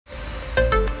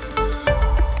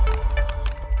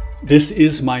This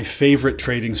is my favorite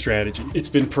trading strategy. It's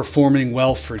been performing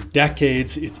well for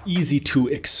decades. It's easy to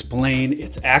explain.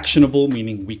 It's actionable,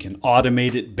 meaning we can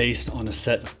automate it based on a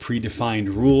set of predefined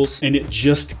rules, and it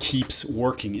just keeps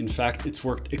working. In fact, it's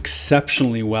worked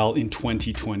exceptionally well in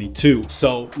 2022.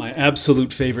 So my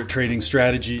absolute favorite trading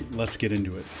strategy, let's get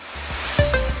into it.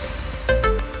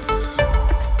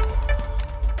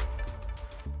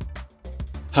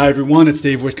 Hi everyone, it's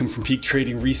Dave Whitcomb from Peak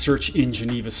Trading Research in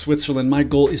Geneva, Switzerland. My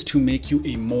goal is to make you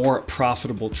a more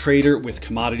profitable trader with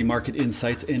commodity market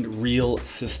insights and real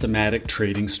systematic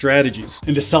trading strategies.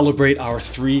 And to celebrate our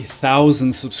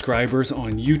 3,000 subscribers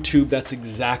on YouTube, that's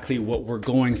exactly what we're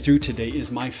going through today.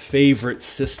 Is my favorite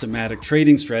systematic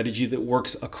trading strategy that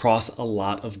works across a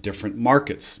lot of different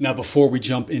markets. Now, before we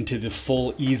jump into the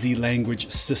full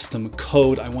EasyLanguage system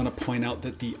code, I want to point out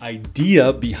that the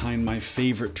idea behind my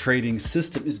favorite trading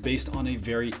system is based on a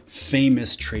very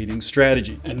famous trading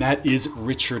strategy, and that is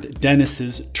Richard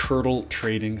Dennis's turtle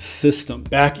trading system.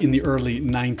 Back in the early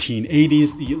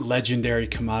 1980s, the legendary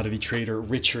commodity trader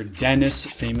Richard Dennis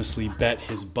famously bet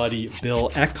his buddy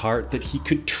Bill Eckhart that he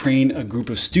could train a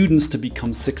group of students to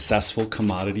become successful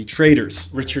commodity traders.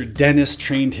 Richard Dennis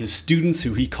trained his students,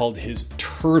 who he called his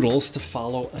turtles, to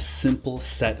follow a simple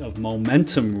set of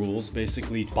momentum rules,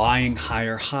 basically buying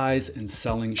higher highs and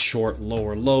selling short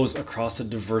lower lows across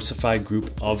a diversified group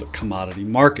of commodity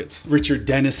markets. Richard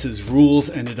Dennis's rules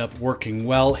ended up working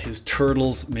well. His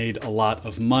turtles made a lot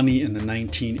of money in the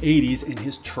 1980s, and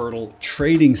his turtle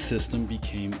trading system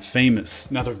became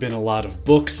famous. Now, there have been a lot of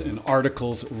books and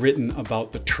articles written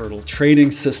about the turtle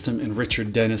trading system, and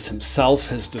Richard Dennis himself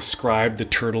has described the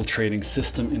turtle trading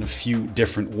system in a few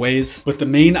different ways. But the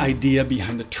main idea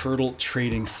behind the turtle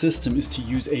trading system is to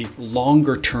use a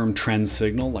longer term trend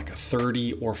signal, like a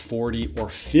 30 or 40 or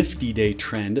 50-day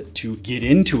trend, to get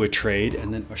into a trade,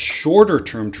 and then a shorter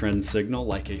term trend signal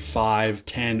like a 5,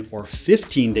 10, or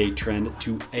 15-day trend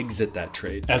to exit that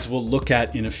trade. As we'll look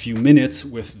at in a few minutes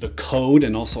with the code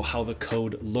and also how the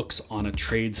code looks on a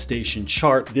TradeStation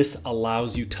chart, this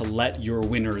allows you to let your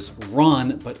winners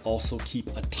run, but also keep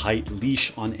a tight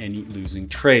leash on any losing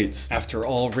trades. After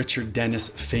all, Richard Dennis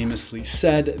famously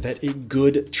said that a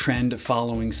good trend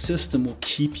following system will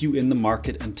keep you in the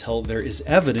market until there is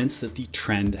evidence that the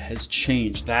trend has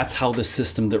changed. That's how the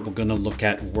system that we're going to look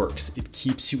at works. It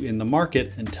keeps you in the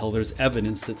market until there's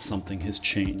evidence that something has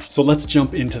changed. So let's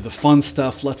jump into the fun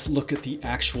stuff. Let's look at the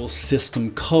actual system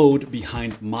code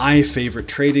behind my favorite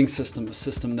trading system, a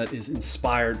system that is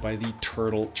inspired by the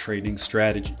turtle trading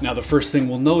strategy. Now, the first thing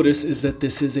we'll notice is that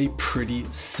this is a pretty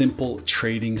simple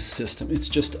trading system. It's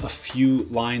just a few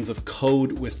lines of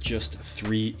code with just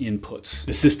 3 inputs.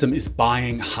 The system is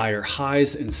buying higher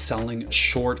highs and selling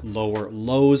short lower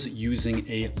lows using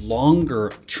a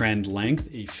longer trend length,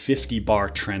 a 50-bar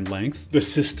trend length. The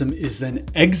system is then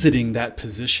exiting that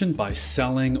position by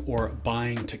selling or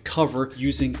buying to cover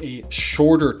using a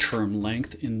shorter term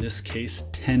length, in this case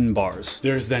 10 bars.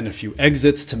 There's then a few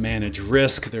exits to manage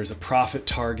risk. There's a profit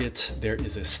target. There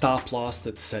is a stop loss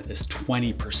that's set as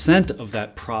 20% of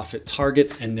that profit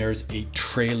target, and there's a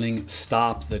trailing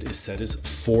stop that is set as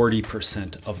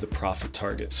 40% of the profit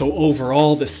target. So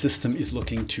overall, the system is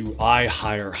looking to buy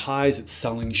higher highs. It's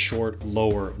selling short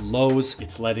lower lows.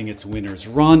 It's letting its winners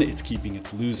run. It's keeping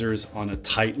its losers on a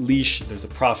tight leash. There's a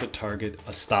profit target,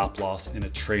 a stop loss, and a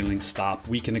trailing stop.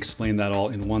 We can explain that all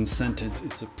in one sentence.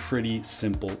 It's a pretty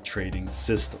simple trading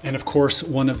system. And of course,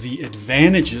 one of the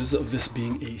advantages of this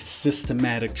being a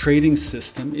systematic trading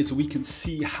system is we can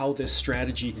see how this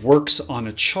strategy works on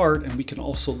a chart, and we can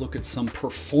also look at some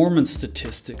performance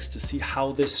statistics to see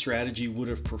how this strategy would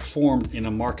have performed in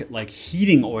a market like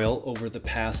heating oil over the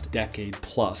past decade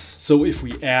plus. So if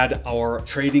we add our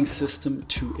trading system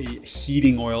to a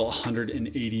heating oil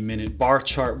 180-minute bar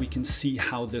chart, we can see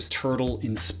how this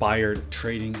turtle-inspired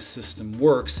trading system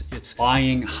works. It's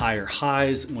buying higher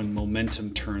highs when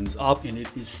momentum turns up, and it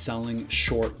is selling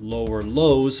short lower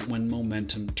lows when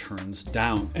momentum turns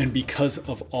down. And because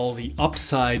of all the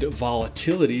upside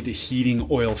volatility to heating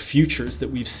oil futures that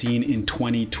we've seen in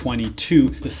 2022,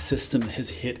 the system has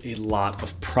hit a lot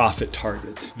of profit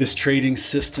targets. This trading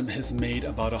system has made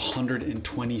about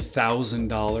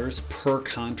 $120,000 per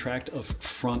contract of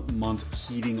front month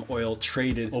heating oil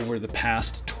traded over the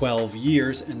past 12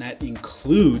 years, and that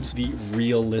includes the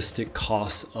realistic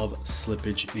costs of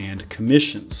slippage and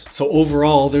commissions. So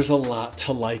overall, there's a lot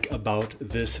to like about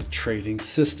this trading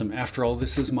system. After all,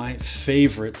 this is my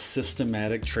favorite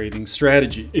systematic trading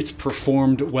strategy. It's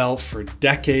performed well for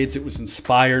decades. It was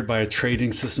inspired by a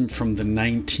trading system from the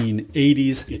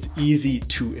 1980s. It's easy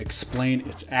to explain.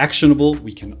 It's actionable,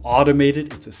 we can automate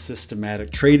it, it's a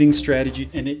systematic trading strategy,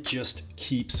 and it just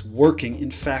keeps working.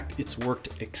 In fact, it's worked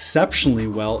exceptionally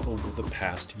well over the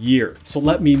past year. So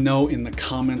let me know in the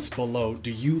comments below,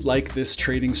 do you like this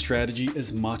trading strategy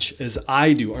as much as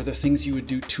I do? Are there things you would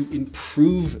do to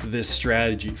improve this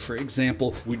strategy? For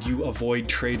example, would you avoid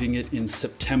trading it in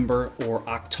September or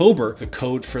October? The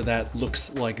code for that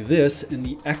looks like this, and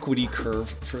the equity curve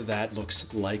for that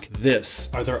looks like this.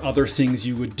 Are there other things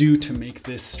you would do to make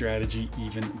this strategy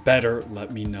even better?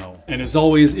 Let me know. And as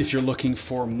always, if you're looking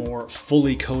for more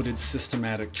fully coded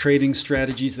systematic trading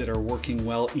strategies that are working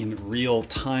well in real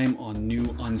time on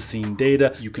new unseen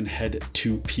data, you can head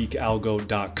to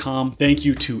peakalgo.com. Thank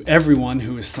you to everyone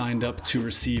who has signed up to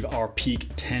receive our Peak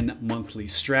 10 monthly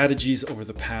strategies over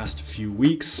the past few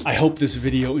weeks. I hope this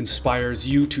video inspires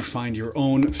you to find your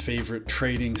own favorite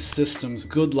trading systems.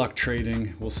 Good luck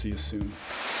trading. We'll see you soon.